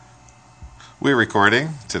We're recording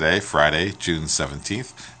today, Friday, June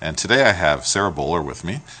 17th, and today I have Sarah Bowler with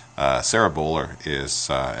me. Sarah Bowler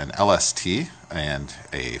is an LST and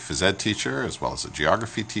a phys ed teacher, as well as a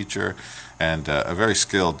geography teacher, and a very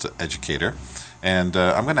skilled educator. And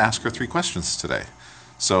I'm going to ask her three questions today.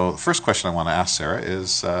 So the first question I want to ask Sarah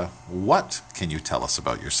is, what can you tell us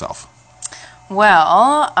about yourself?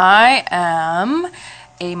 Well, I am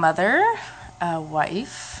a mother, a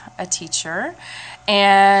wife, a teacher,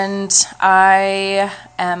 and I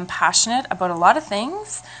am passionate about a lot of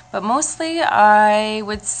things, but mostly I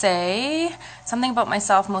would say something about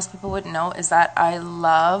myself most people wouldn't know is that I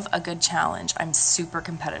love a good challenge. I'm super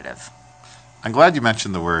competitive. I'm glad you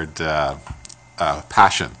mentioned the word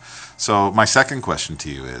passion. So my second question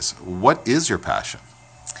to you is, what is your passion?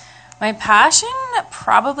 My passion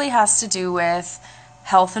probably has to do with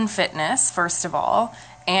health and fitness, first of all,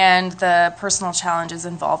 and the personal challenges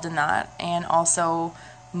involved in that, and also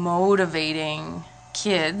motivating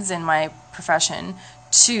kids in my profession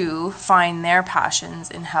to find their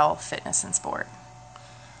passions in health, fitness, and sport.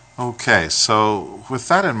 Okay, so with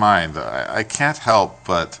that in mind, I can't help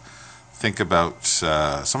but think about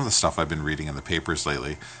some of the stuff I've been reading in the papers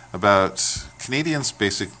lately about Canadians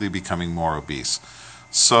basically becoming more obese.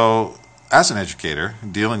 So, as an educator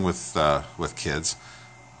dealing with kids,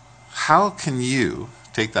 how can you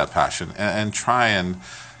take that passion and try and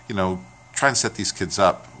set these kids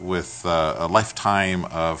up with a lifetime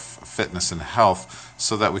of fitness and health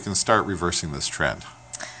so that we can start reversing this trend?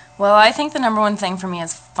 Well, I think the number one thing for me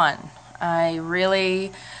is fun. I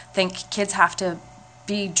really think kids have to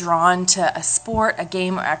be drawn to a sport, a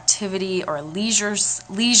game, or activity, or a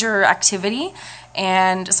leisure activity.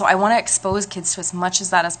 And so I want to expose kids to as much as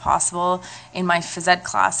that as possible in my phys ed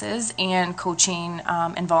classes and coaching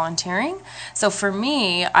and volunteering. So for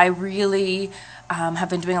me, I really have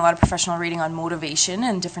been doing a lot of professional reading on motivation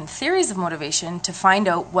and different theories of motivation to find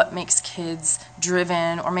out what makes kids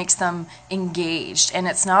driven or makes them engaged. And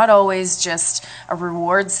it's not always just a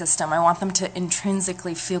reward system. I want them to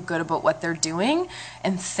intrinsically feel good about what they're doing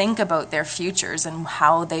and think about their futures and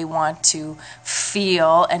how they want to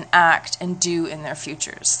feel and act and do in their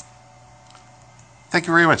futures. Thank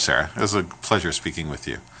you very much, Sarah. It was a pleasure speaking with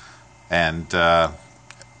you. And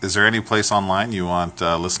is there any place online you want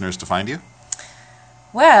listeners to find you?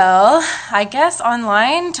 Well, I guess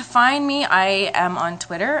online to find me, I am on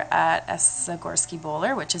Twitter at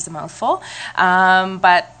 @Zagorski-Bowler, which is a mouthful,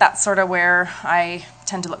 but that's sort of where I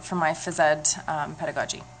tend to look for my phys ed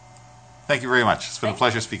pedagogy. Thank you very much. It's been a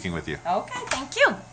pleasure speaking with you. Okay, thank you.